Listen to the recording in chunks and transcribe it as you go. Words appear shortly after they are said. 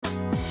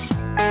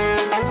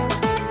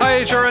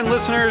HRN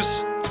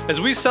listeners.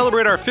 As we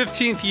celebrate our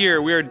 15th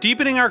year, we are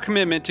deepening our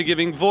commitment to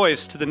giving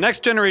voice to the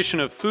next generation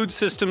of food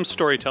systems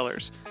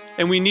storytellers,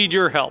 and we need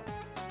your help.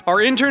 Our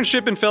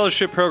internship and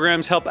fellowship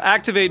programs help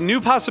activate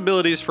new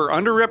possibilities for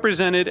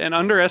underrepresented and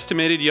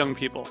underestimated young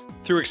people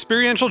through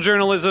experiential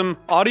journalism,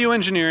 audio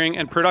engineering,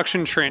 and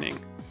production training.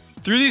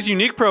 Through these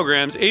unique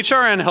programs,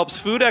 HRN helps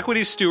food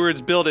equity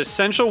stewards build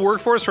essential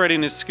workforce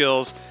readiness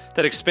skills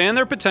that expand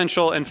their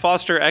potential and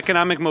foster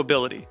economic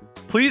mobility.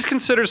 Please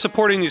consider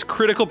supporting these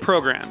critical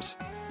programs.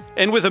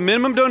 And with a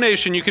minimum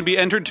donation, you can be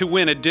entered to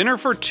win a dinner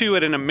for two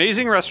at an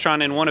amazing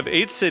restaurant in one of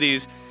 8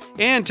 cities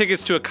and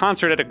tickets to a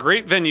concert at a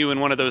great venue in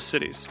one of those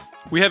cities.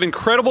 We have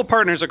incredible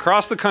partners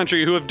across the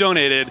country who have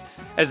donated,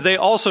 as they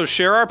also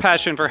share our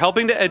passion for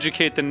helping to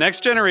educate the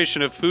next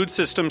generation of food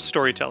systems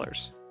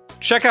storytellers.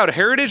 Check out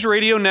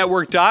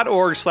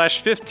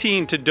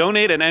heritageradionetwork.org/15 to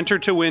donate and enter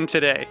to win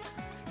today.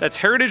 That's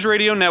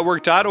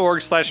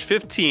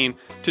heritageradionetwork.org/15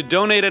 to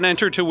donate and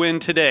enter to win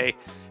today.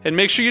 And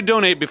make sure you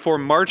donate before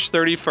March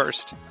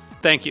 31st.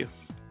 Thank you.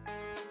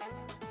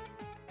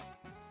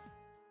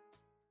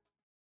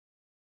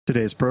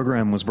 Today's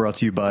program was brought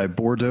to you by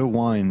Bordeaux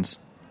Wines.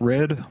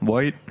 Red,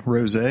 white,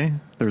 rosé,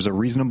 there's a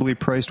reasonably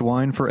priced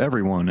wine for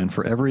everyone and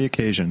for every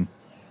occasion.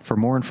 For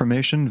more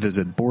information,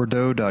 visit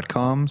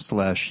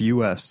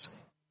bordeaux.com/US.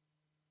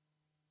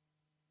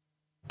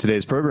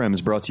 Today's program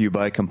is brought to you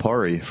by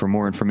Campari. For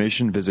more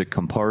information, visit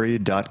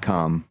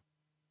Campari.com.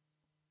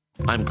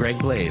 I'm Greg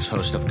Blaze,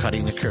 host of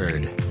Cutting the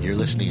Curd. You're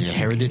listening to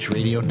Heritage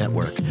Radio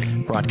Network,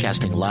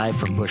 broadcasting live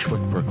from Bushwick,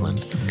 Brooklyn.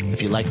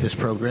 If you like this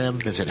program,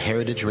 visit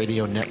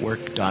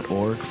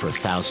heritageradionetwork.org for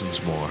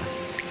thousands more.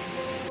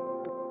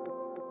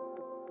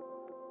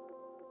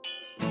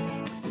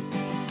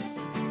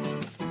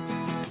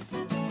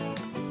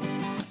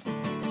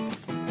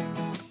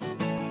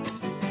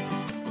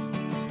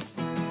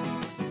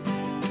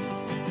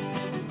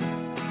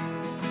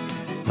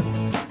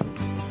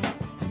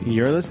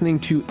 You're listening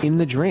to In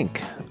the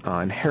Drink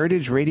on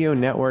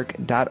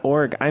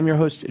heritageradionetwork.org. I'm your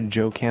host,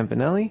 Joe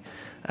Campanelli,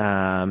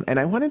 and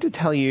I wanted to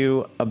tell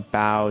you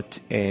about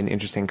an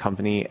interesting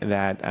company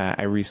that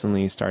I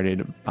recently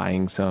started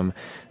buying some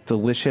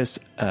delicious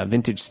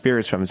vintage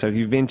spirits from. So if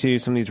you've been to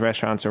some of these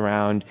restaurants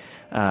around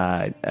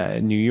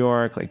New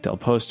York, like Del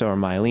Posto or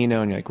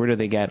Maialino, and you're like, where do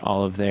they get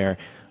all of their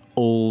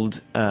old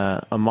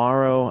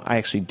Amaro? I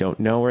actually don't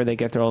know where they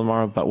get their old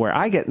Amaro, but where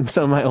I get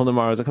some of my old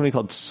Amaro is a company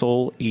called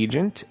Soul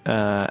Agent.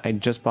 I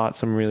just bought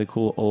some really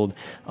cool old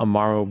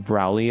Amaro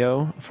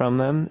Braulio from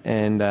them,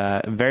 and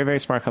a very, very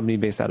smart company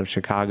based out of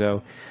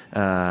Chicago.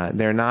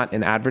 They're not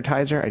an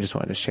advertiser. I just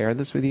wanted to share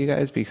this with you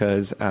guys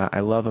because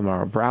I love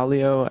Amaro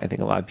Braulio. I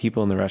think a lot of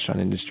people in the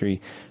restaurant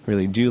industry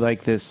really do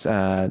like this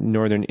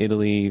Northern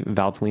Italy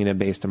Valtellina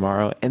based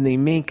Amaro, and they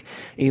make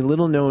a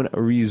little known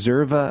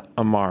Riserva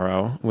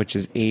Amaro, which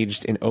is aged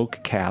in oak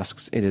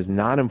casks. It is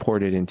not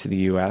imported into the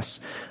U.S.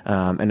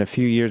 And a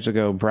few years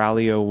ago,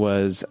 Braulio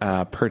was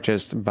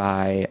purchased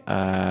by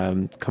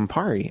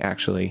Campari,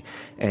 actually.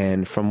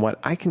 And from what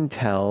I can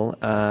tell,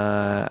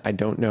 I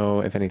don't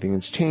know if anything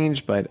has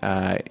changed, but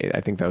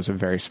I think that was a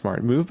very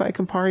smart move by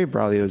Campari.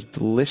 Braulio is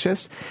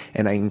delicious,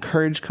 and I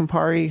encourage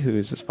Campari, who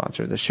is a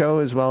sponsor of the show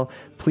as well,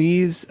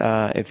 please,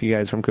 if you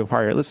guys from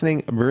Campari are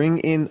listening, bring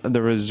in the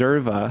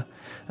Riserva.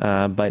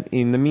 But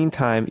in the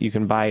meantime, you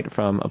can buy it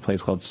from a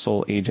place called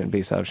Soul Agent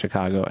based out of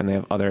Chicago, and they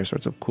have other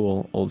sorts of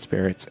cool old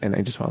spirits, and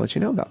I just want to let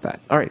you know about that.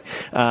 All right.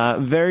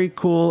 Very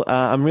cool.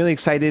 I'm really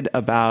excited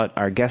about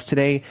our guest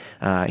today.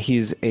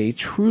 He's a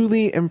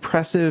truly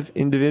impressive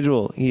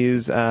individual.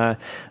 He's, I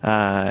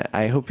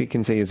hope you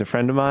can say he's a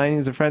friend of mine.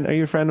 He's a friend. Are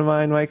you a friend of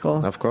mine,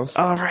 Michael? Of course.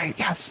 All right.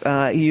 Yes.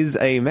 He's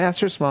a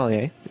Master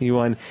Sommelier. He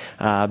won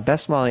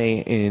Best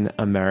Sommelier in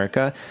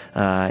America.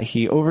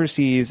 He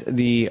oversees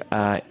the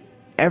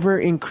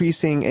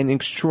ever-increasing and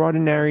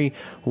extraordinary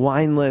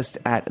wine list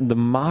at The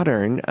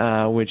Modern,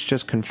 which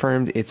just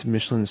confirmed its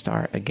Michelin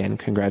star. Again,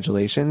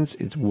 congratulations.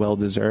 It's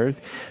well-deserved.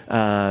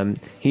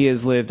 He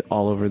has lived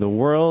all over the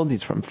world.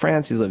 He's from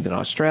France. He's lived in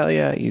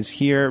Australia. He's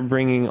here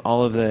bringing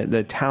all of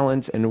the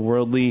talent and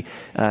worldly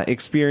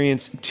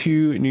experience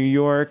to New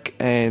York.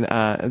 And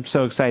I'm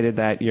so excited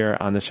that you're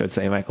on the show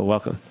today, Michael.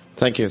 Welcome.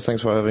 Thank you.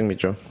 Thanks for having me,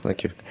 Joe.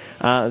 Thank you.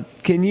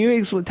 Can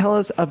you tell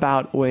us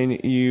about when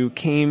you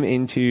came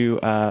into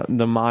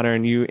The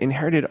Modern? You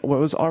inherited what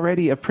was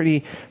already a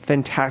pretty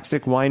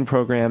fantastic wine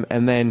program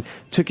and then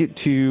took it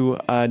to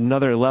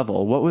another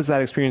level. What was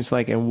that experience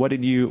like, and what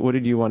did you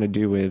want to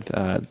do with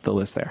the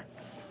list there?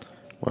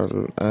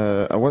 Well,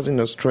 I was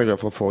in Australia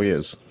for 4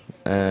 years,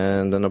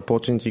 and an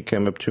opportunity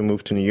came up to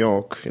move to New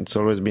York. It's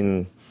always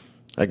been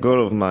a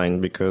goal of mine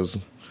because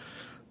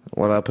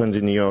what happens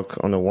in New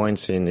York on the wine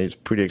scene is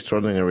pretty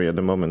extraordinary at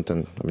the moment,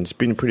 and I mean, it's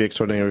been pretty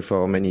extraordinary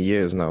for many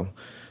years now.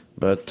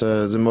 But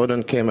The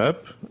Modern came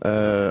up.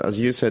 As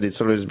you said,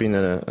 it's always been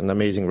an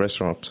amazing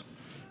restaurant,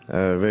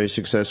 very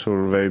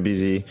successful, very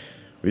busy,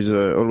 with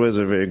always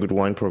a very good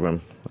wine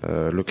program.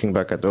 Looking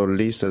back at our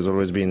list, there's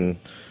always been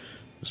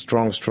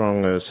strong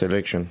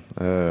selection.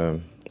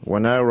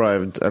 When I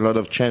arrived, a lot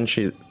of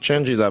changes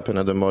happened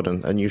at The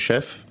Modern. A new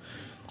chef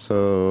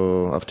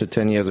So after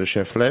 10 years, the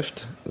chef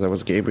left. That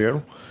was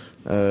Gabriel.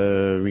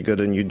 We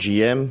got a new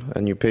GM,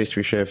 a new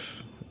pastry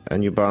chef, a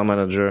new bar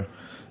manager,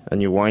 a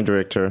new wine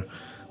director,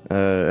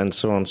 and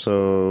so on.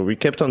 So we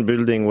kept on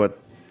building what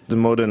the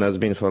Modern has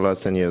been for the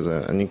last 10 years,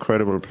 an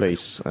incredible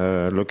place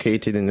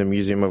located in the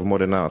Museum of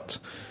Modern Art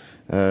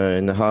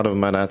in the heart of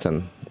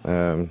Manhattan,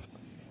 where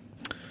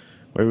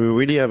we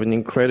really have an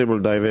incredible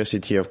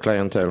diversity of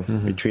clientele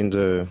between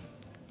the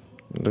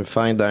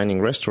fine dining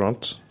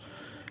restaurant,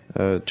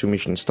 2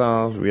 Michelin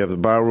stars. We have a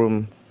bar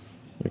room.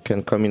 You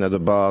can come in at the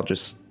bar,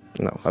 just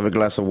have a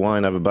glass of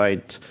wine, have a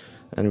bite,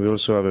 and we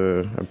also have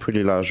a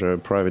pretty large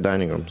private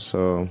dining room.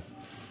 So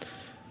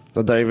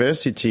the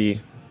diversity,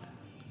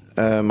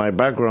 my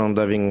background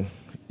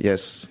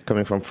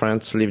coming from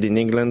France, lived in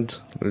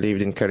England,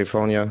 lived in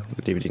California,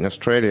 lived in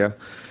Australia,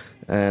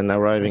 and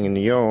arriving in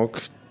New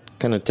York,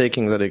 kind of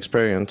taking that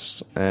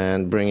experience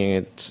and bringing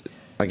it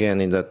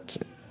again in that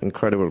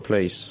incredible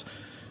place,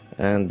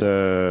 and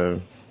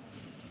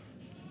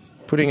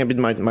putting a bit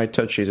my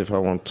touches if I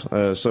want.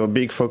 So a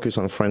big focus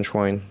on French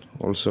wine,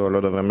 also a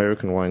lot of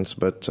American wines,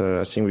 but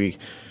I think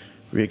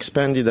we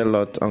expanded a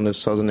lot on the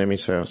Southern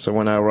Hemisphere. So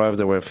when I arrived,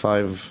 there were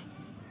five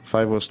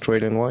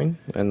Australian wine,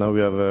 and now we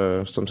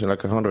have something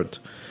like 100.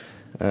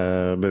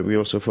 But we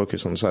also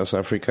focus on South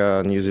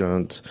Africa, New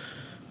Zealand.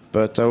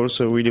 But I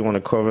also really want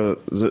to cover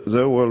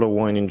the world of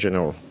wine in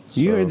general.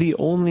 You are the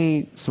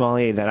only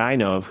sommelier that I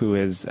know of who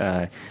has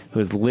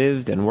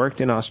lived and worked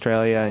in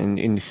Australia,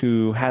 and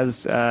who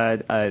has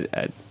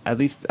at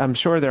least, I'm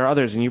sure there are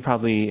others, and you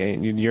probably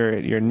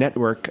your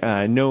network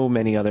know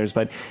many others,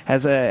 but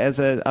has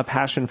a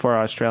passion for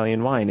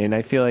Australian wine. And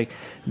I feel like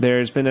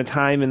there's been a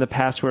time in the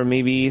past where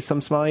maybe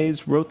some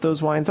sommeliers wrote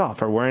those wines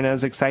off or weren't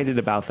as excited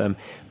about them,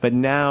 but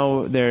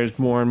now there's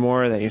more and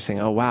more that you're saying,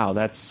 oh wow,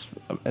 that's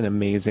an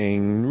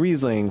amazing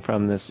Riesling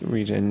from this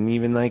region.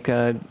 Even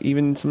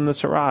even some of the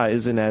Syrah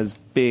isn't as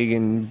big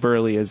and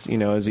burly as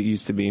as it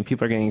used to be, and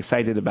people are getting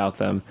excited about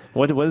them.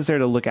 What is there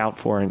to look out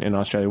for in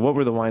Australia? What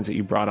were the wines that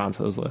you brought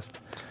onto those lists?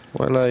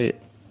 Well,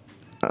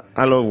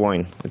 I love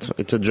wine.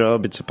 It's a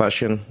job. It's a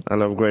passion. I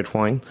love great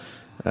wine.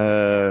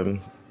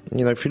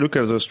 If you look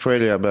at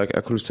Australia, but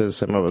I could say the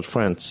same about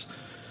France.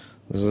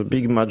 There's a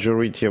big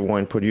majority of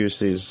wine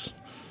produced is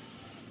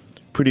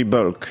pretty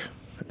bulk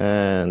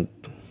and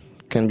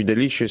can be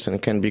delicious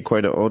and can be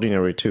quite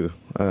ordinary too,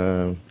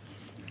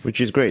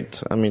 which is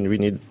great. I mean, we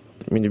need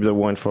the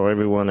wine for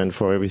everyone and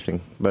for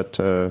everything. But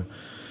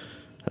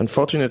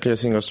unfortunately, I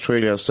think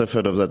Australia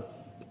suffered of that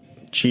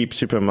cheap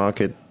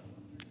supermarket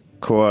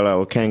koala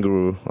or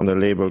kangaroo on the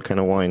label kind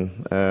of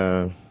wine.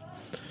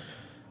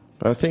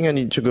 I think I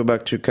need to go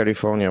back to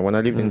California. When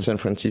I lived in San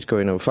Francisco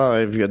in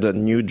 2005, you had that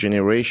new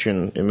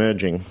generation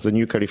emerging, the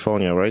new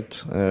California,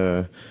 right?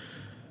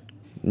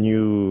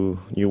 New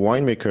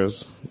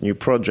winemakers, new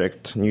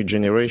project, new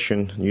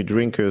generation, new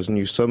drinkers,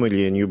 new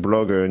sommelier, new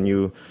blogger,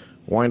 new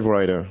wine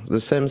writer. The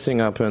same thing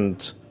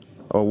happened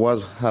or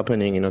was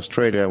happening in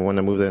Australia when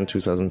I moved there in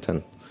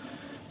 2010.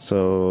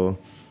 So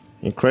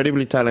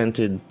incredibly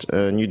talented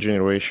new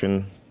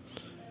generation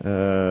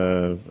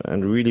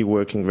and really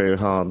working very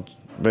hard,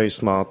 very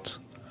smart,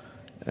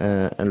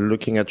 and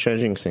looking at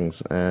changing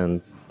things.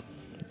 And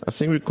I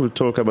think we could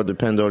talk about the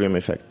pendulum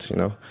effect,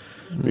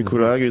 We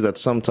could argue that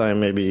sometime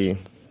maybe,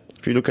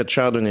 if you look at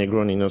Chardonnay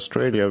grown in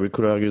Australia, we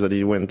could argue that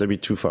it went a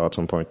bit too far at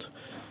some point.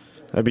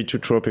 A bit too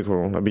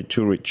tropical, a bit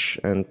too rich.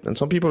 And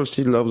some people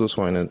still love those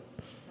wines. And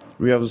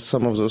we have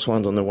some of those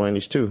wines on the wine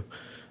list too.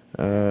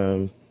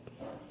 And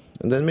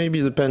then maybe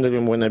the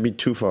pendulum went a bit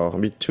too far, a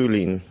bit too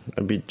lean,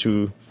 a bit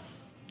too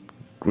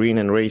green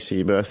and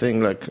racy. But I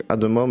think at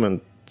the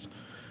moment,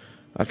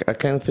 I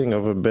can't think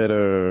of a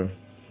better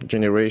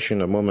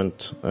generation, a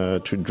moment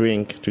to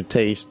drink, to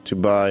taste, to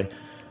buy,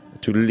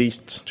 to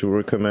list, to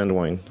recommend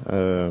wine.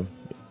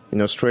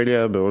 In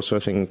Australia, but also I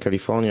think in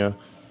California,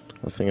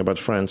 I think about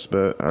France,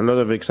 but a lot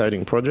of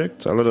exciting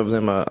projects. A lot of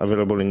them are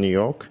available in New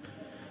York.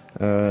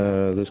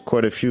 There's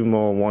quite a few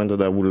more wines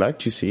that I would like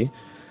to see.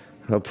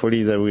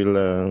 Hopefully they will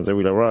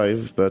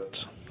arrive,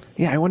 but...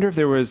 Yeah, I wonder if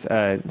there was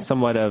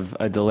somewhat of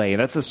a delay.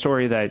 That's a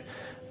story that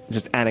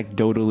just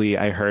anecdotally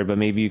I heard, but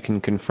maybe you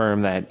can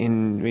confirm that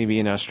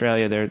in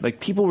Australia,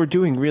 people were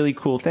doing really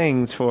cool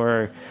things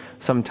for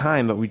some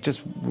time, but we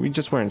just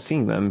weren't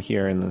seeing them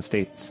here in the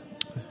States.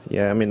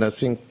 Yeah, I mean, I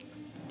think,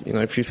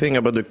 if you think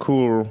about the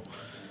cool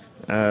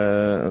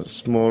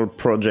small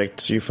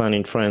projects you find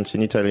in France,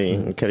 in Italy,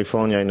 in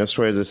California, in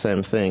Australia, the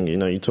same thing.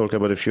 You talk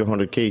about a few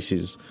hundred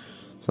cases.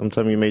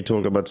 Sometimes you may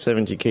talk about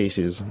 70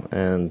 cases.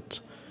 And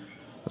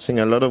I think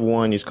a lot of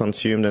wine is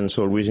consumed and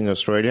sold within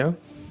Australia,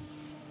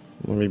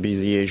 maybe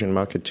the Asian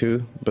market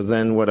too. But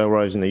then what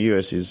arrives in the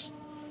US is,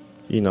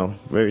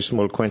 very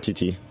small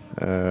quantity.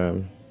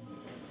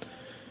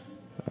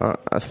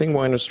 I think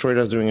Wine Australia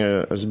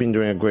has been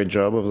doing a great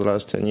job over the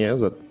last 10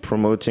 years at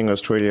promoting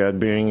Australia,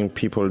 bringing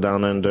people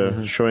down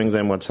under, showing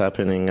them what's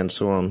happening and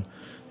so on.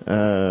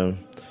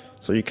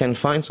 So you can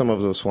find some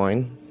of those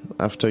wine.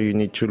 After you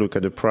need to look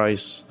at the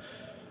price.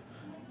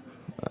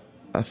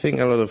 I think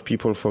a lot of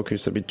people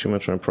focus a bit too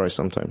much on price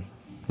sometimes.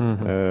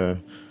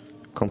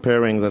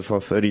 Comparing that for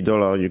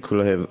 $30, you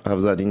could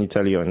have that in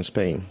Italy or in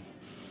Spain.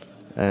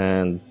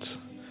 And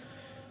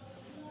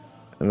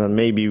then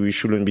maybe we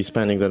shouldn't be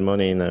spending that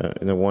money in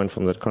a wine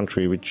from that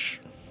country, which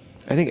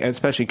I think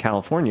especially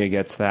California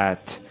gets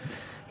that,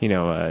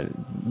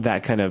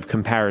 that kind of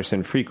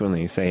comparison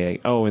frequently. Say,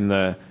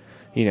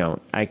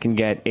 I can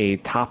get a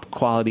top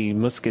quality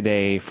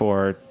Muscadet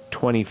for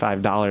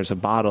 $25 a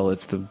bottle.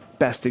 It's the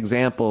best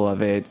example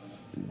of it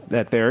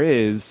that there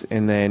is.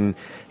 And then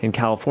in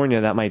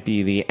California, that might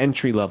be the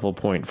entry level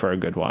point for a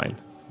good wine.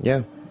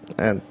 Yeah.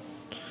 And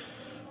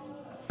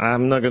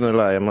I'm not going to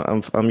lie.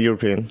 I'm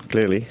European,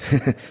 clearly.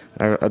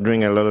 I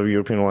drink a lot of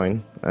European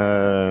wine.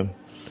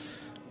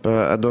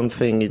 But I don't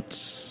think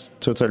it's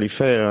totally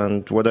fair.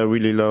 And what I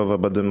really love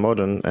about the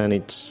modern, and I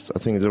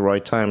think the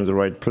right time, the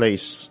right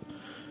place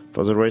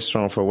for the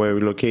restaurant, for where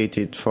we're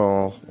located,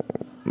 for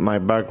my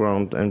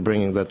background, and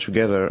bringing that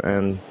together.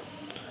 And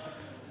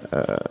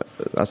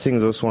I think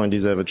those wines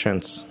deserve a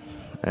chance.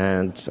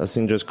 And I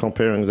think just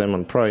comparing them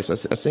on price,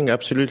 I think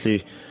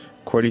absolutely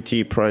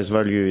quality, price,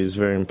 value is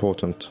very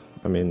important.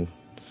 I mean,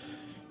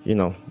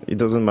 it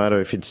doesn't matter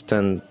if it's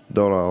 $10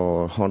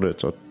 or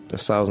 $100 or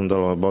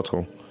 $1,000 a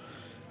bottle.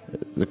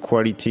 The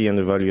quality and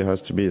the value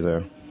has to be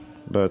there.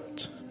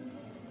 But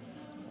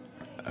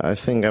I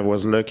think I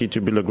was lucky to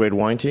build a great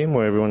wine team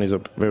where everyone is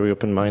very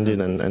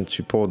open-minded and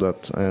support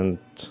that. And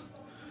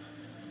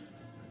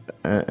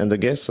the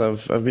guests,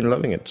 I've been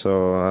loving it.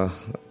 So,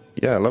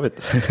 I love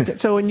it.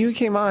 So when you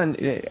came on,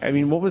 I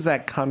mean, what was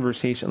that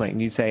conversation like?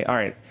 And you say, all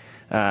right,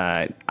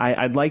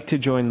 I'd like to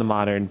join the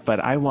modern, but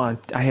I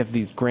have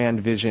these grand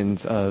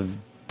visions of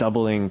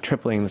doubling,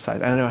 tripling the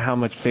size. I don't know how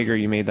much bigger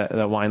you made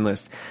that wine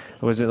list.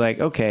 Was it like,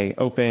 okay,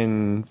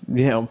 open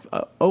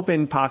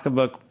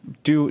pocketbook,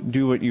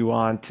 do what you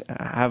want,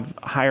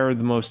 hire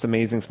the most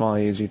amazing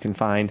sommeliers you can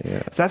find.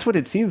 Yeah. So that's what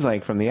it seems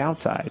like from the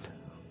outside.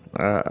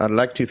 I'd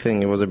like to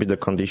think it was a bit of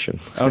condition.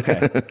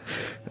 Okay.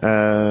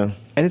 And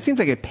it seems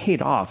like it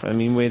paid off. I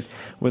mean,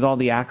 with all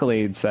the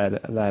accolades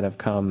that have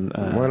come.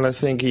 Well, I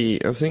think he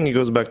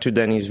goes back to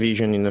Danny's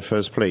vision in the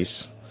first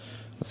place.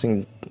 I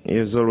think he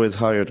has always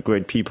hired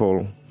great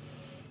people,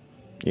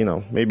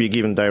 maybe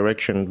given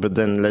direction, but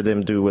then let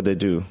them do what they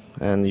do.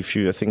 And if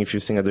you think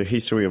of the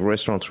history of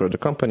restaurants throughout the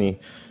company,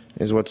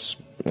 is what's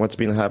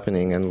been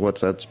happening and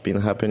that's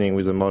been happening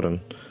with the modern,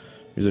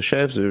 with the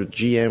chefs, the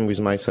GM, with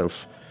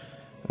myself.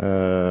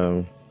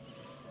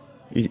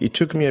 It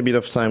took me a bit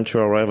of time to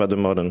arrive at the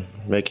modern,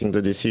 making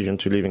the decision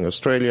to leave in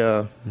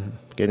Australia,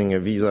 getting a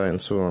visa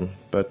and so on.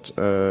 But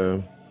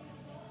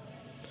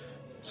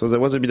so there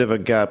was a bit of a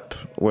gap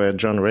where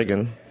John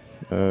Reagan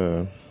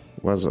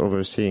was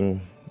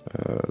overseeing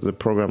the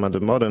program at the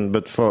modern,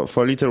 but for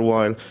a little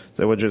while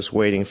they were just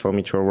waiting for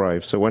me to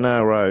arrive. So when I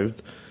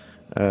arrived,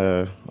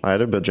 I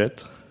had a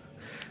budget,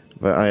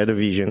 but I had a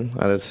vision,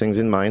 I had things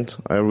in mind.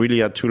 I really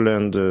had to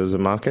learn the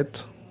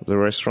market, the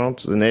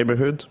restaurant, the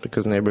neighborhood,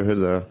 because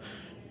neighborhoods are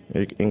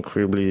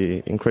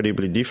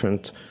incredibly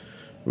different.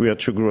 We had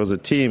to grow the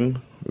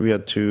team, we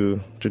had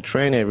to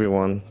train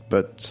everyone,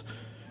 but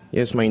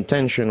yes, my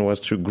intention was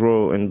to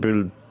grow and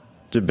build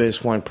the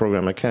best wine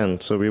program I can.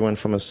 So we went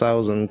from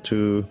 1,000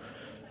 to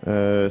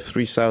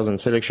 3,000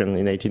 selection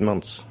in 18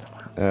 months.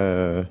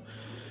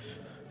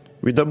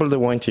 We doubled the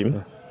wine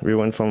team. We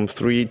went from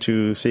 3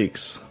 to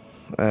 6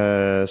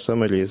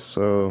 sommeliers.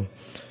 So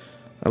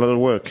a lot of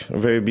work. A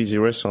very busy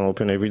restaurant,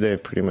 open every day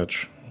pretty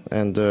much.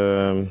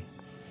 And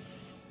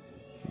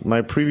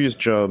my previous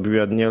job, we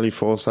had nearly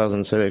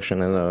 4,000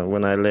 selection. And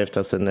when I left,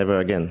 I said never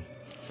again.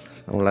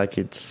 I'm like,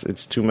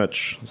 it's too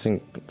much. I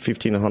think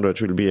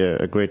 1,500 will be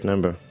a great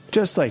number.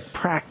 Just like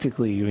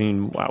practically, I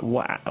mean,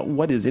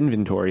 what is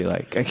inventory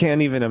like? I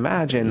can't even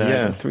imagine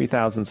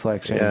 3,000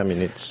 selection. Yeah, I mean,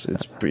 it's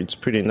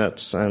pretty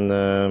nuts. And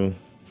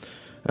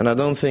I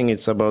don't think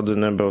it's about the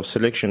number of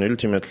selection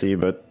ultimately,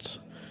 but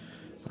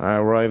I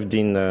arrived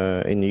in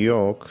New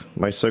York,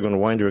 my second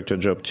wine director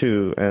job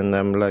too, and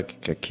I'm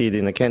like a kid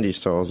in a candy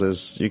store.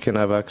 You can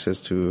have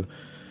access to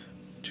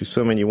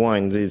so many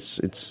wines.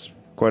 It's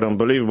quite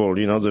unbelievable.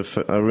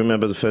 I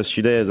remember the first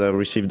few days I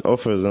received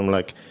offers. I'm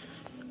like,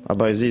 I'll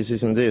buy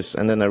this, and this.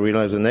 And then I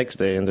realized the next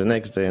day, and the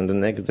next day, and the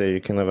next day, you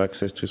can have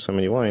access to so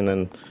many wine.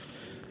 And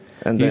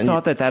you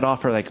thought that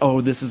offer, like, oh,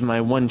 this is my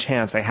one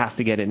chance, I have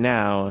to get it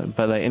now.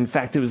 But in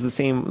fact, it was the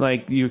same,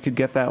 like, you could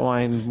get that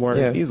wine more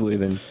easily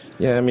than...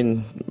 Yeah, I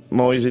mean,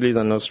 more easily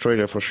than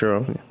Australia, for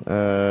sure.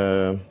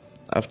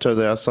 After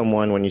there are some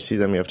wine, when you see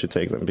them, you have to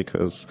take them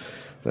because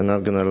they're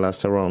not going to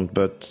last around.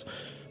 But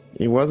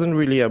it wasn't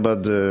really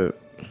about the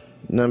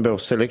number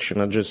of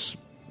selection. I just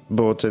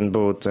bought, and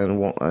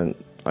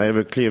I have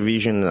a clear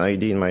vision and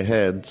idea in my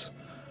head,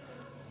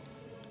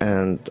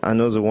 and I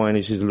know the wine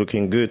is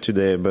looking good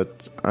today,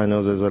 but I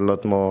know there's a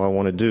lot more I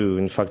want to do.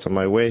 In fact, on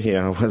my way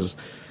here,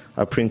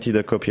 I printed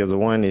a copy of the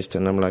wine list,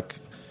 and I'm like,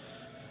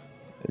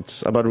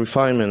 it's about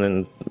refinement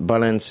and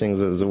balancing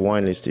the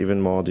wine list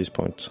even more at this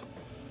point.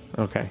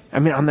 Okay. I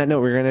mean, on that note,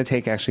 we're going to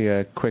take actually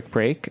a quick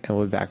break, and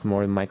we'll be back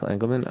more with Michaël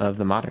Engelmann of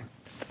The Modern.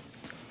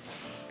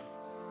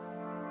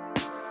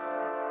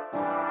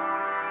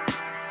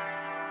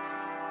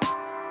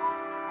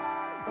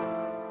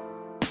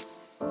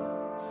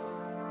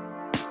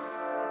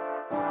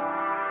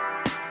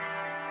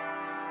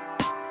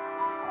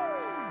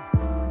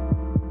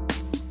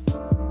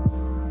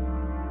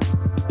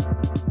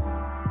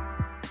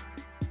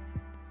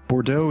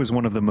 Bordeaux is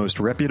one of the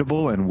most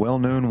reputable and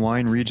well-known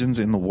wine regions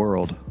in the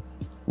world.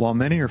 While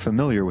many are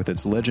familiar with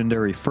its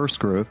legendary first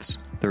growths,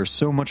 there is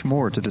so much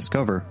more to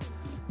discover.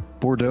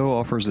 Bordeaux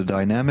offers a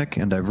dynamic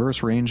and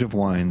diverse range of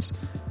wines,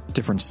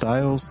 different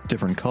styles,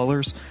 different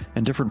colors,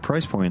 and different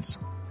price points.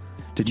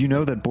 Did you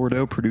know that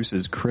Bordeaux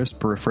produces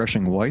crisp,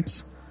 refreshing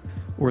whites?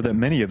 Or that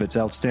many of its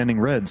outstanding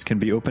reds can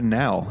be opened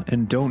now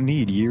and don't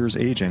need years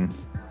aging?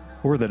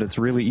 Or that it's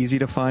really easy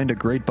to find a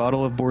great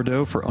bottle of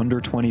Bordeaux for under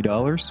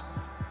 $20?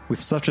 With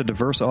such a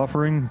diverse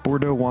offering,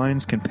 Bordeaux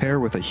wines can pair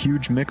with a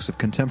huge mix of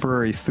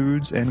contemporary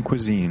foods and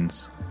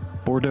cuisines.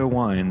 Bordeaux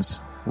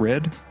wines.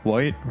 Red,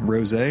 white,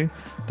 rosé,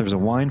 there's a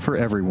wine for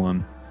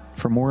everyone.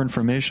 For more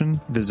information,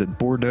 visit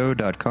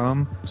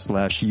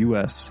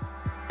bordeaux.com/US.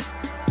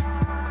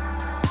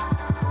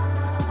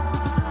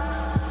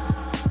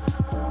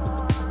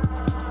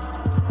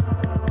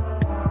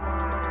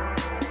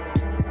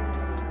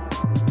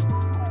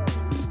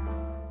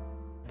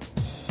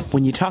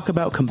 When you talk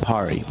about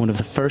Campari, one of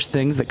the first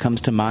things that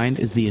comes to mind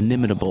is the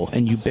inimitable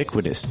and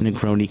ubiquitous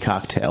Negroni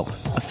cocktail,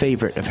 a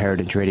favorite of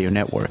Heritage Radio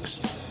Network's.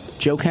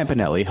 Joe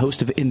Campanelli,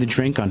 host of In the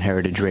Drink on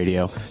Heritage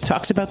Radio,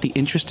 talks about the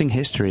interesting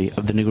history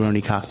of the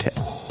Negroni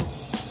cocktail.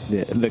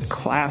 The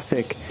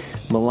classic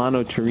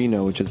Milano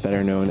Torino, which is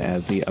better known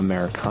as the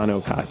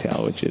Americano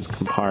cocktail, which is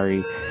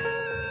Campari,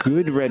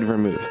 good red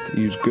vermouth.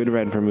 Use good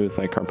red vermouth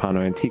like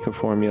Carpano Antica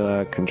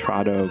formula,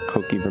 Contrado,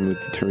 Cocchi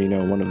Vermouth di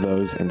Torino, one of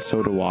those, and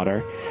soda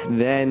water.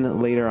 Then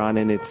later on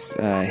in its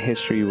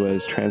history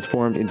was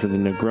transformed into the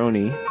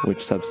Negroni, which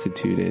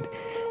substituted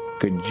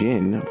good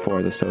gin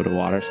for the soda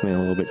water, something a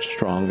little bit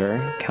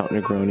stronger. Count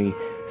Negroni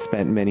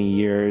spent many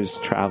years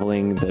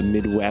traveling the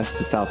Midwest,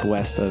 the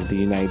Southwest of the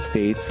United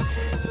States,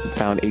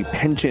 found a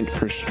penchant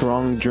for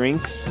strong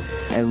drinks,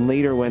 and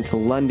later went to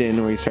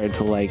London where he started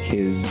to like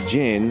his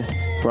gin,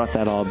 brought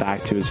that all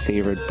back to his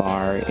favorite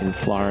bar in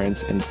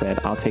Florence and said,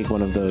 I'll take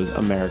one of those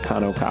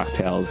Americano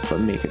cocktails,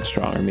 but make it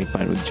stronger, make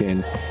mine with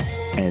gin.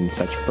 And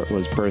such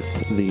was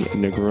birthed the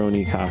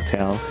Negroni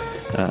cocktail.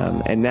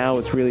 And now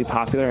it's really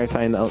popular. I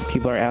find that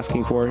people are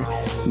asking for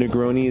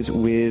Negronis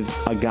with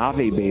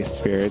agave-based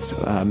spirits,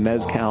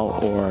 mezcal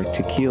or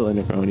tequila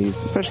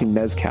Negronis, especially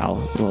mezcal,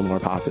 a little more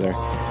popular.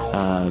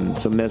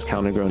 So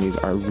mezcal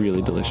Negronis are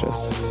really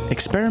delicious.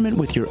 Experiment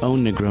with your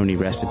own Negroni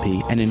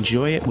recipe and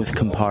enjoy it with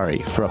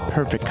Campari for a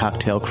perfect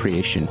cocktail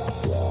creation.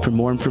 For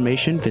more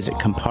information, visit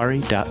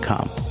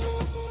Campari.com.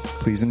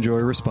 Please enjoy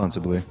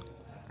responsibly.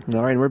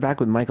 All right, we're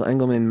back with Michaël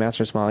Engelmann,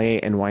 Master Sommelier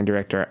and Wine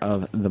Director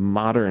of the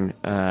Modern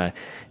at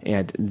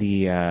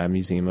the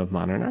Museum of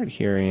Modern Art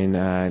here in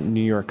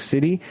New York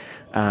City.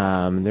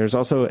 There's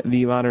also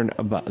the Modern,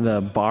 the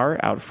bar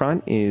out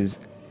front is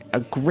a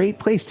great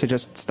place to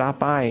just stop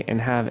by and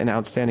have an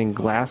outstanding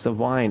glass of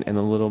wine and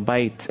a little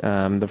bite.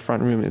 The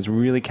front room is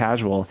really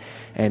casual,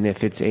 and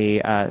if it's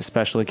a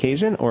special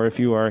occasion, or if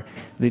you are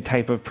the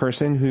type of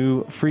person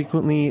who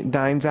frequently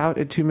dines out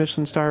at 2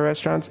 Michelin star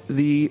restaurants,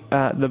 the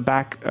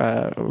back,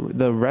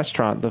 the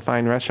restaurant, the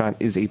fine restaurant,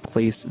 is a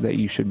place that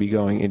you should be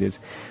going. It is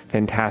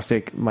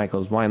fantastic.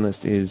 Michael's wine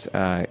list is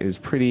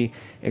pretty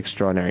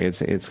extraordinary.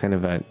 It's kind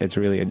of it's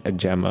really a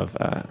gem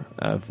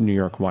of New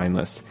York wine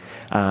lists.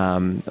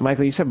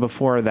 Michaël, you said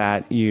before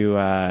that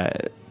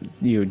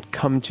you'd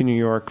come to New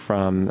York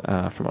from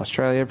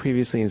Australia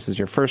previously, and this is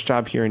your first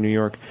job here in New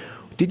York.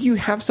 Did you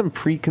have some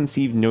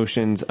preconceived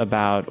notions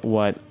about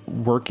what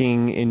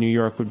working in New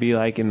York would be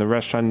like in the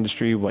restaurant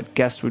industry, what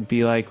guests would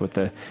be like, what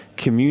the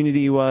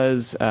community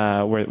was?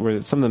 Were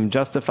some of them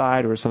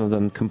justified, or some of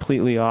them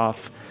completely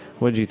off?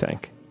 What did you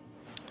think?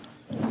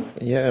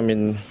 Yeah, I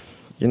mean,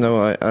 you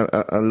know,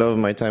 I love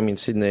my time in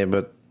Sydney,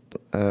 but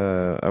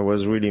I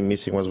was really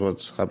missing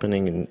what's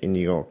happening in New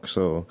York.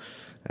 So,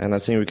 and I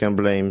think we can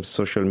blame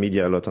social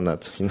media a lot on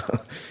that, you know.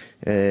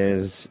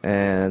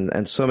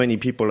 And so many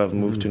people have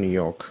moved to New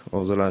York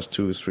over the last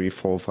 2, 3,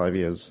 4, 5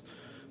 years.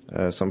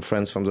 Some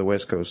friends from the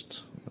West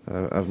Coast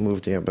have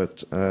moved here,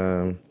 but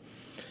I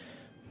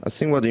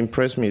think what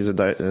impressed me is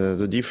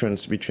the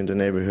difference between the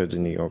neighborhoods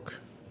in New York.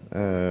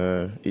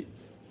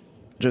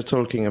 Just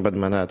talking about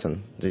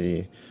Manhattan,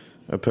 the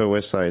Upper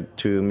West Side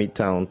to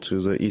Midtown to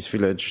the East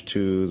Village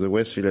to the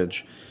West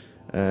Village.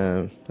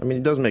 I mean,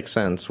 it does make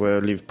sense. Where I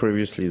lived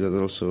previously,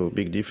 there's also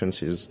big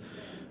differences.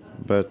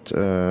 But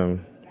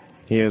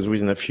here,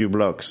 within a few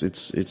blocks,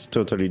 it's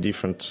totally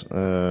different.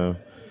 Yeah,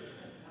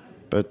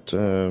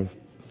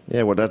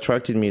 what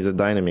attracted me is the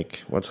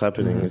dynamic. What's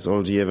happening is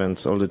all the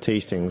events, all the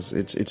tastings.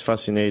 It's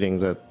fascinating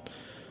that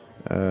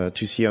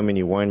to see how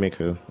many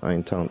winemakers are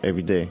in town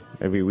every day,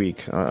 every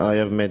week. I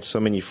have met so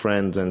many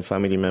friends and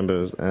family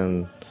members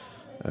and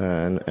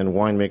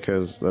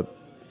winemakers that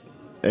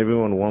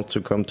everyone wants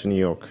to come to New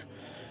York.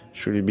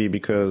 Should it be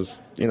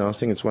because, you know, I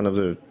think it's one of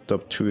the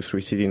top 2,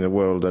 3 cities in the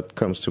world that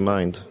comes to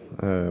mind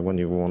when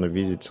you want to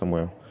visit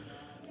somewhere,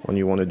 when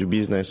you want to do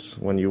business,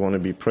 when you want to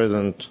be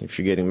present, if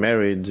you're getting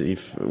married,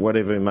 if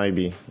whatever it might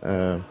be.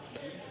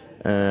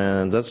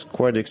 And that's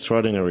quite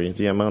extraordinary,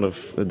 the amount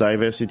of the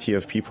diversity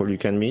of people you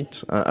can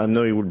meet. I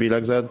know it would be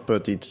like that,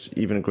 but it's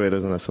even greater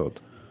than I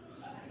thought.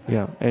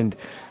 Yeah, and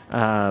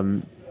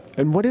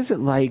And what is it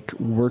like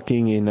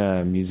working in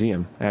a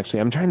museum?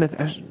 Actually, I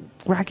was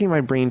racking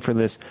my brain for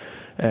this,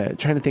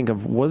 trying to think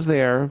of, was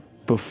there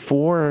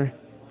before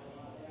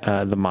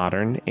the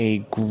modern a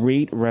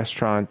great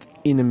restaurant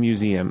in a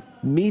museum?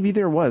 Maybe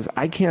there was.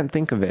 I can't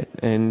think of it,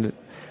 and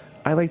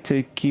I like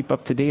to keep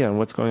up to date on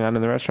what's going on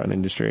in the restaurant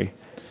industry.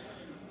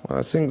 Well,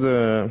 I think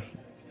the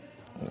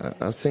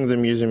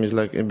museum is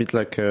like a bit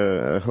like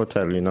a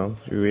hotel. You know,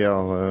 we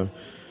are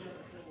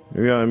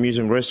a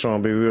museum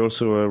restaurant, but we're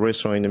also a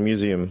restaurant in a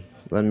museum.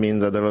 That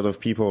means that a lot of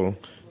people,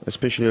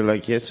 especially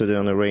like yesterday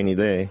on a rainy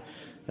day,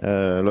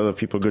 a lot of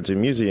people go to the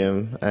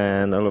museum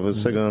and all of a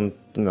sudden,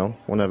 you know,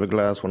 want to have a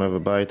glass, want to have a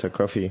bite, a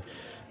coffee,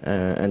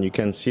 and you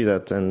can see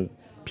that, and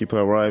people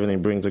arrive and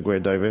it brings a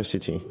great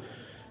diversity.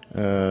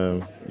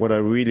 What I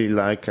really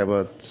like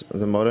about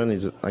the modern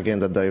is, again,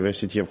 the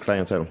diversity of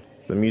clientele.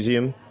 The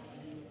museum,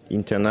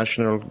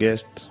 international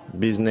guest,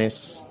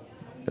 business,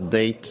 a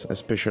date, a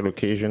special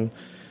occasion,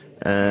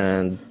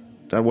 and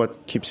that's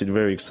what keeps it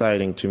very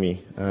exciting to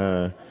me.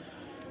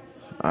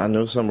 I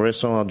know some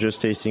restaurants are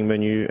just tasting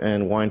menu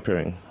and wine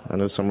pairing. I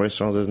know some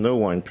restaurants there's no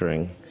wine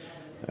pairing.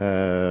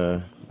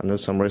 I know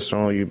some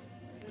restaurants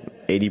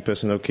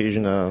 80%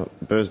 occasion are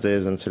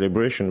birthdays and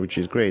celebration, which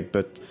is great,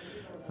 but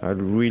I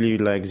really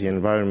like the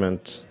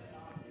environment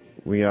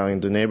we are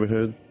in the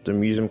neighborhood, the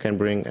museum can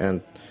bring,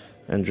 and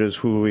just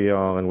who we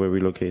are and where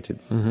we're located.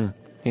 Mm-hmm.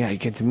 Yeah, you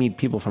get to meet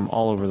people from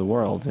all over the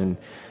world, and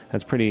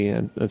that's pretty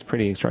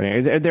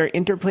extraordinary. Are there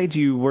interplay? Do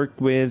you work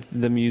with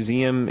the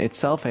museum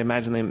itself? I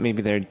imagine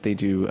they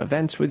do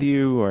events with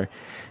you, or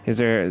is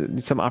there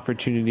some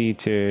opportunity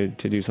to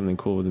do something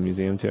cool with the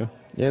museum too?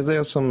 Yes, there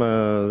are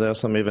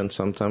some events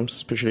sometimes,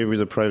 especially with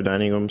the private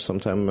dining room.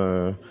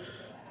 Sometimes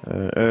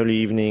early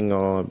evening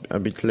or a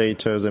bit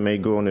later, they may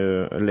go on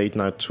a late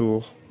night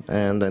tour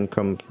and then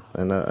come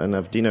and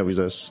have dinner with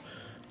us.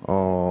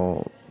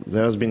 Or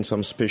there has been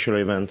some special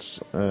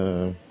events.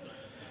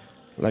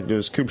 Like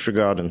the sculpture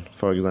garden,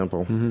 for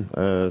example.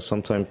 Mm-hmm.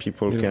 Sometimes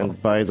people can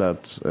buy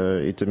that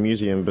at a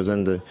museum, but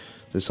then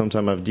they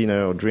sometimes have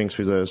dinner or drinks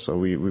with us, or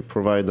we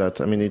provide that.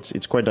 I mean,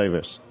 it's quite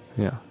diverse.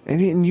 Yeah.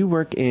 And you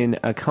work in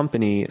a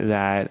company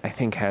that I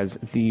think has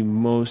the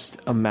most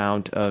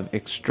amount of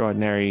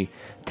extraordinary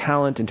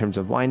talent in terms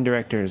of wine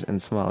directors and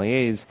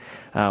sommeliers.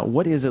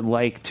 What is it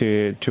like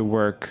to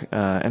work,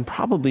 and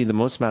probably the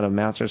most amount of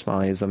master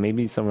sommeliers, though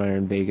maybe somewhere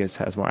in Vegas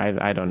has more.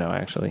 I don't know,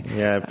 actually.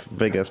 Yeah,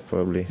 Vegas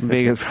probably.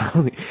 Vegas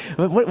probably.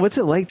 What's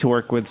it like to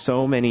work with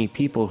so many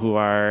people who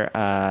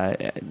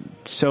are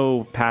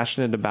so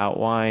passionate about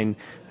wine,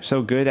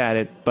 so good at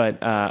it,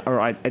 but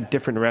or at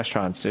different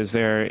restaurants? Is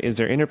there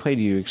interplay?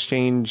 Do you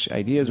exchange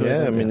ideas with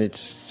them? I mean,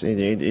 it's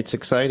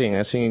exciting.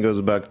 I think it goes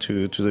back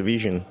to the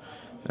vision.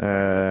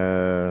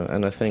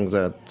 And I think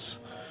that,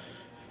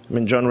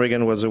 John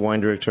Reagan was a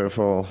wine director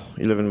for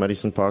 11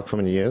 Madison Park for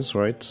many years,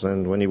 right?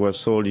 And when he was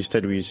sold, he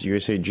stayed with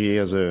USAG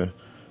as a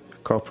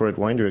corporate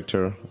wine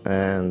director.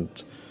 And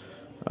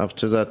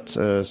after that,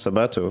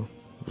 Sabato,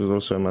 who was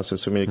also a Master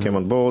Sommelier, came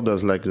on board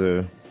as like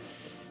the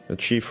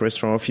chief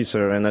restaurant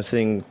officer. And I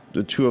think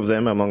the two of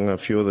them, among a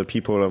few other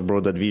people, have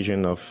brought that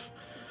vision of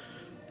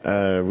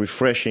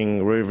refreshing,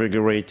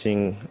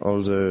 revigorating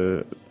all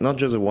the, not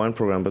just the wine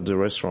program, but the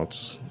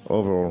restaurants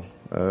overall.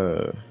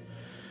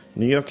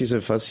 New York is a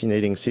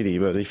fascinating city,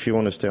 but if you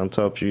want to stay on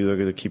top, you're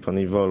going to keep on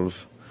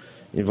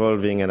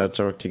evolving and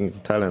attracting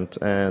talent.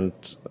 And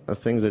I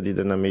think they did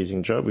an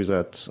amazing job with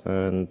that.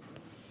 And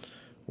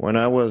when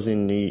I was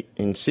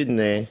in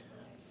Sydney,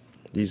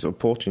 this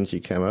opportunity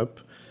came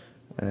up,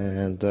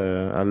 and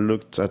I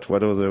looked at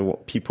what other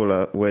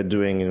people were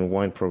doing in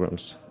wine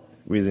programs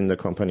within the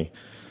company.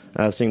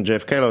 I think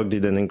Jeff Kellogg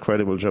did an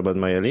incredible job at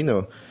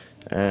Michaël,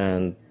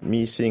 and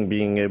me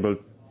being able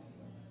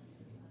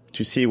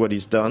to see what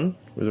he's done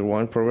with the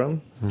wine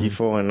program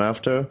before and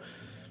after,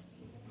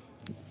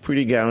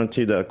 pretty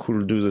guaranteed I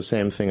could do the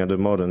same thing at the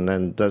modern,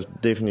 and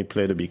that definitely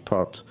played a big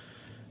part.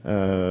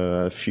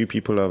 A few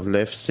people have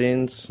left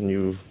since,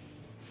 new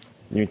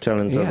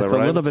talent has arrived. It's a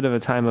little bit of a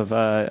time of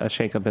a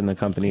shake-up in the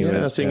company.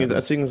 Yeah, I think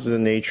it's the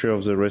nature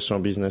of the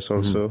restaurant business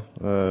also,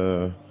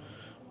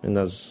 and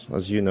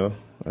as you know.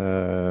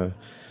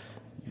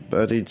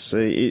 But it's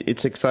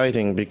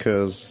exciting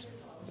because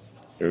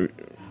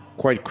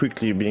quite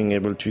quickly being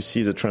able to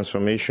see the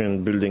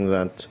transformation, building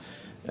that,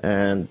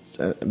 and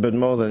but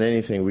more than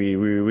anything, we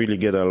really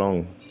get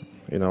along,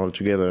 all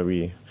together.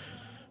 We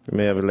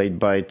may have a late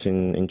bite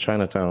in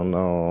Chinatown,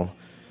 or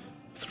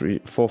 3,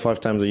 4, 5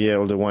 times a year,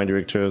 all the wine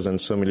directors and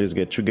sommeliers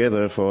get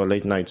together for a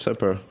late night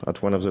supper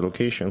at one of the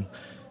locations.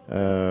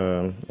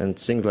 And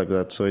things like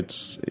that. So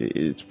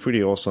it's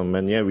pretty awesome.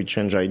 And yeah, we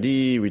change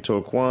ID, we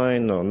talk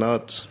wine or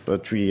not,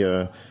 but we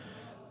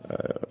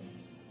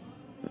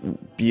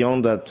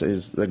beyond that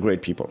is the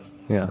great people.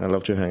 Yeah, I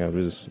love to hang out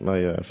with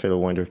my fellow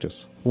wine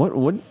directors. What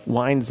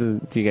wines do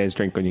you guys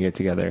drink when you get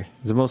together?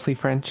 Is it mostly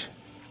French?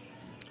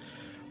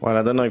 Well,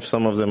 I don't know if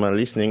some of them are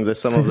listening. There's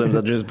some of them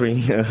that just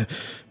bring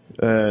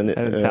An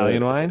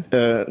Italian wine?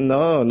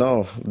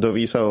 No.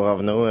 Dovisa or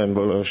Ravno and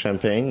bottle of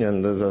champagne,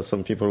 and there are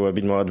some people who are a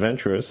bit more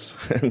adventurous.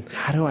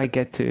 How do I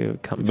get to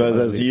come? But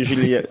there's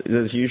usually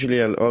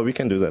we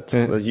can do that.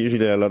 There's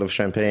usually a lot of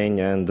champagne,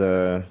 and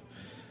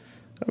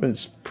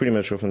it's pretty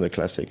much often the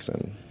classics.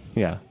 And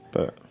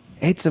but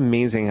it's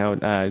amazing how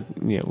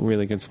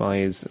really good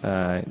sommeliers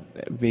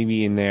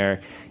maybe in their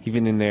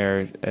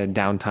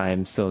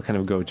downtime still kind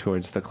of go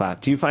towards the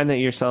class. Do you find that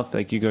yourself,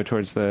 like you go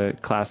towards the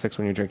classics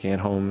when you're drinking at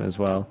home as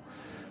well?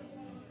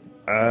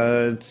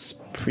 It's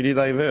pretty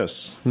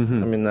diverse.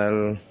 Mm-hmm. I mean,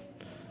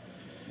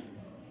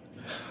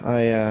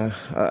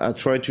 I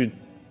try to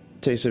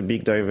taste a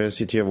big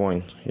diversity of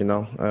wine.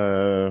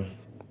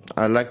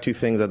 I like to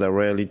think that I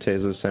rarely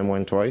taste the same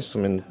wine twice. I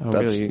mean,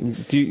 that's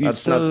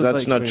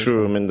not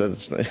true. I mean,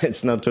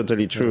 it's not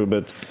totally true.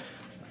 But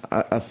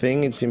I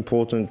think it's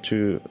important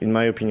to, in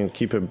my opinion,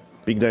 keep a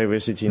big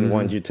diversity in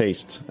wine you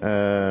taste.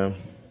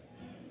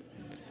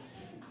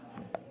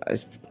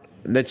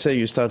 Let's say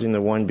you start in the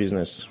wine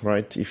business,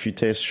 right? If you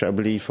taste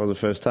Chablis for the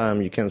first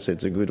time, you can say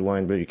it's a good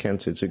wine, but you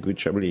can't say it's a good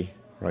Chablis,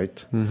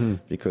 right? Mm-hmm.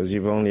 Because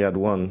you've only had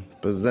one.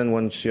 But then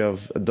once you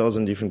have a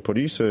dozen different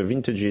producers,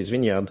 vintages,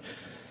 vineyard,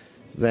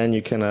 then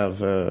you can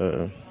have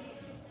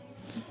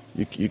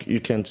you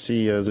can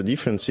see the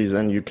differences,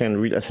 and you can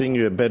read. I think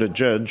you're a better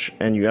judge,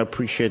 and you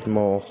appreciate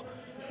more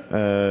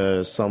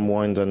some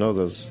wine than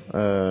others.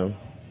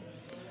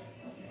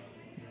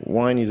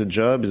 Wine is a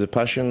job, is a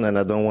passion, and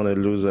I don't want to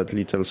lose that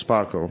little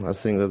sparkle. I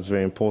think that's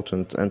very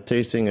important. And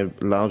tasting a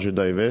larger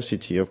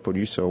diversity of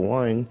producer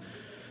wine,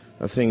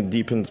 I think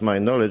deepens my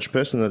knowledge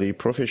personally,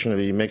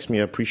 professionally, makes me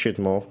appreciate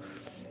more.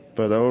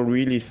 But I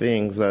really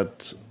think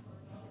that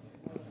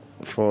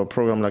for a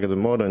program like the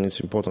Modern, it's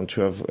important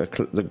to have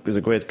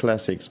the great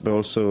classics, but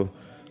also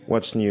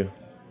what's new,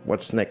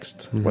 what's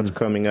next, what's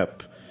coming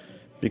up.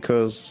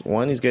 Because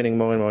wine is getting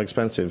more and more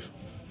expensive.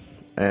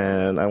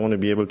 And I want to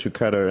be able to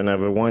cater and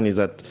have a wine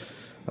that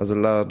has a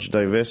large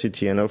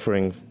diversity and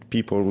offering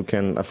people who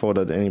can afford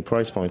at any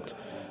price point.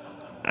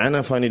 And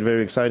I find it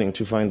very exciting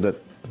to find that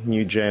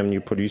new gem, new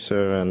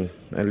producer, and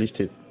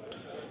list it.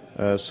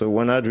 So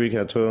when I drink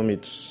at home,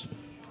 it's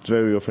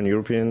very often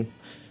European.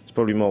 It's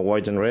probably more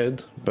white and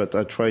red, but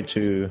I try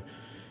to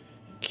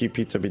keep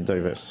it a bit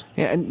diverse.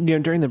 Yeah, and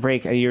during the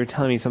break, you were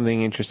telling me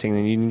something interesting,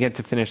 and you didn't get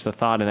to finish the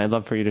thought, and I'd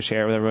love for you to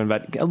share with everyone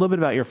about a little bit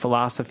about your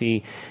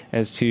philosophy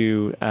as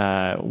to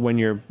when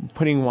you're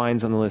putting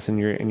wines on the list and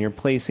you're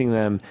placing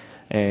them,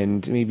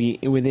 and maybe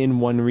within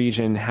one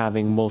region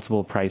having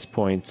multiple price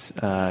points.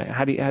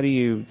 How do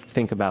you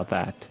think about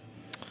that?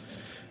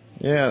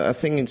 Yeah, I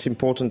think it's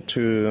important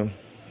to,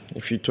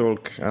 if you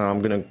talk,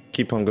 I'm going to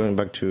keep on going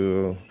back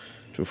to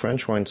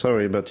French wine,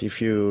 sorry, but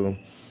if you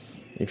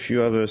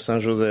have a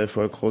Saint-Joseph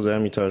or a Crozet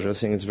Hermitage, I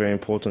think it's very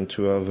important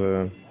to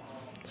have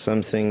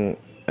something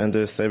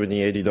under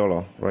 $70,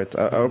 $80, right?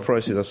 Our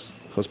price is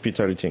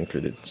hospitality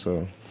included,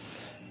 so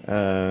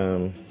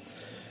but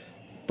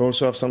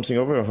also have something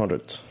over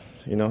 100,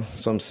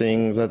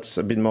 something that's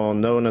a bit more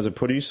known as a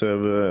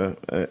producer,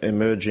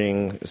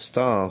 emerging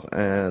star,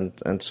 and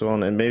so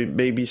on, and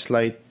maybe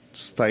slight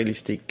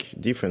stylistic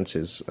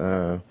differences.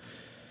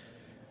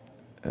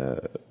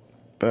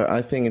 But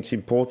I think it's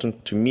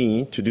important to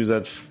me to do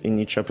that in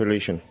each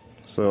appellation.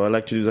 So I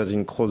like to do that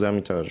in Crozet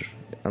Hermitage.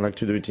 I like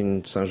to do it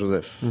in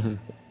Saint-Joseph,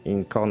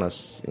 in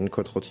Cornas, in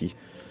Côte-Rôtie.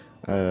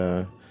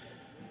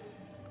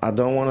 I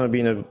don't want to be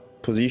in a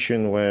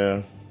position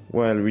where,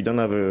 we don't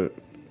have a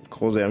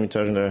Crozet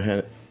Hermitage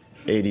under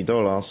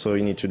 $80, so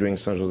you need to drink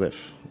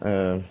Saint-Joseph.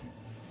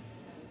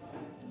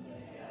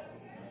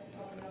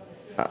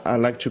 I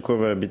like to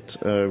cover a bit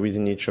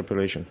within each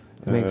appellation.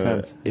 Makes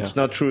sense. It's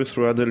not true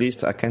throughout the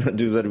list. I cannot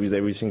do that with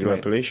every single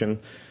appellation.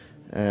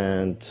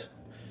 And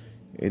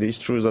it is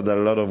true that a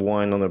lot of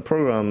wine on the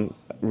program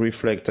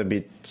reflect a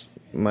bit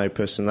my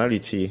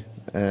personality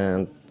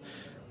and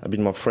a bit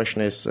more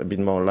freshness, a bit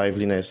more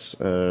liveliness,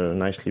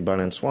 nicely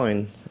balanced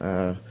wine.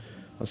 I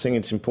think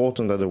it's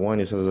important that the wine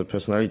has a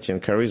personality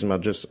and charisma,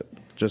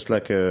 just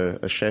like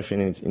a chef in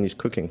his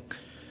cooking.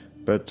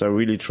 But I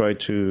really try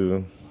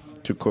to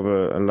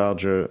cover a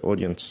larger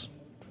audience.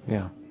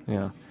 Yeah.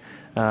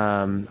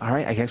 All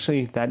right,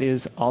 actually, that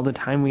is all the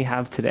time we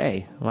have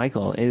today.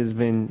 Michaël, it has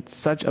been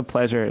such a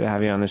pleasure to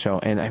have you on the show,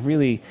 and I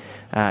really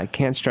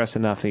can't stress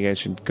enough that you guys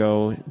should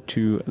go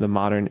to the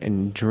Modern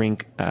and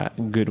drink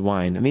good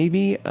wine.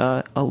 Maybe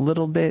a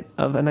little bit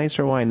of a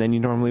nicer wine than you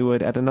normally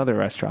would at another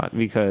restaurant,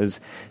 because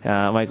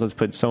Michaël has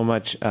put so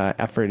much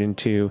effort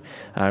into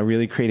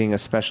really creating a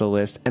special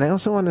list. And I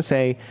also want to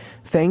say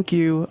thank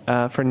you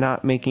for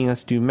not making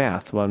us do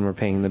math when we're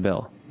paying the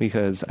bill,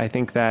 because I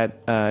think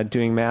that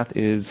doing math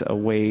is a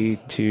way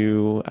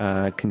to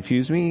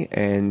confuse me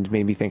and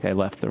maybe think I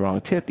left the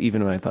wrong tip,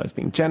 even when I thought I was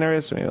being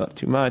generous or maybe I left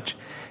too much.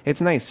 It's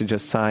nice to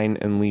just sign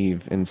and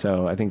leave. And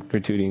so I think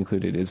gratuity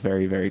included is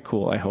very, very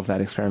cool. I hope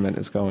that experiment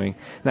is going,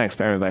 not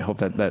experiment, but I hope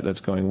that's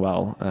going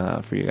well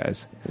for you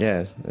guys.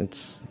 Yeah,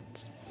 it's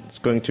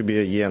going to be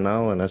a year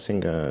now, and I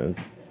think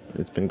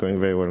it's been going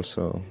very well.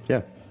 So,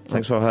 yeah.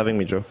 Thanks for having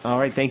me, Joe. All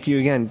right. Thank you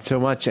again so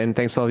much. And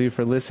thanks all of you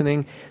for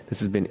listening. This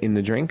has been In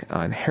the Drink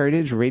on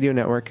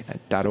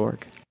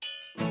heritageradionetwork.org.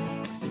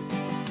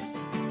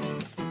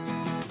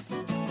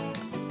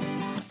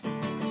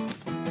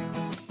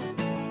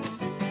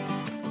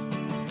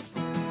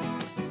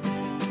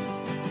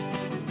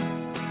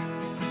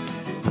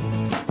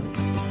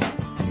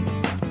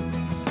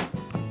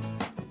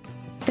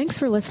 Thanks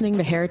for listening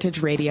to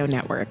Heritage Radio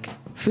Network,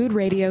 food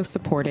radio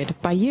supported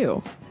by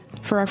you.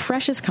 For our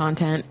freshest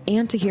content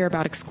and to hear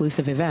about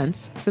exclusive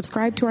events,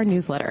 subscribe to our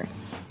newsletter.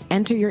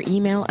 Enter your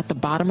email at the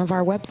bottom of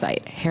our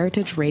website,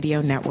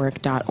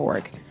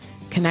 heritageradionetwork.org.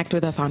 Connect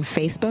with us on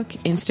Facebook,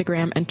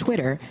 Instagram, and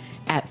Twitter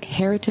at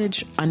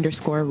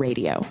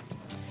heritage_radio.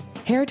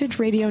 Heritage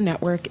Radio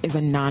Network is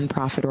a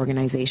nonprofit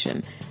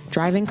organization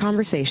driving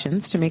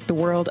conversations to make the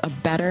world a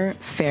better,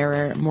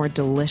 fairer, more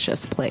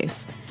delicious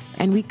place.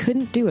 And we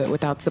couldn't do it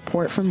without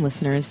support from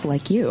listeners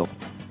like you.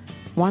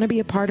 Want to be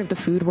a part of the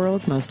food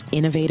world's most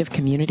innovative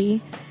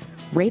community?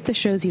 Rate the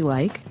shows you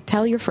like,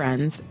 tell your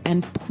friends,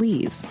 and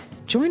please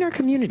join our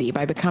community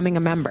by becoming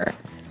a member.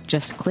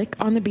 Just click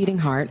on the beating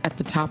heart at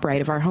the top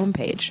right of our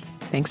homepage.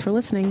 Thanks for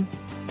listening.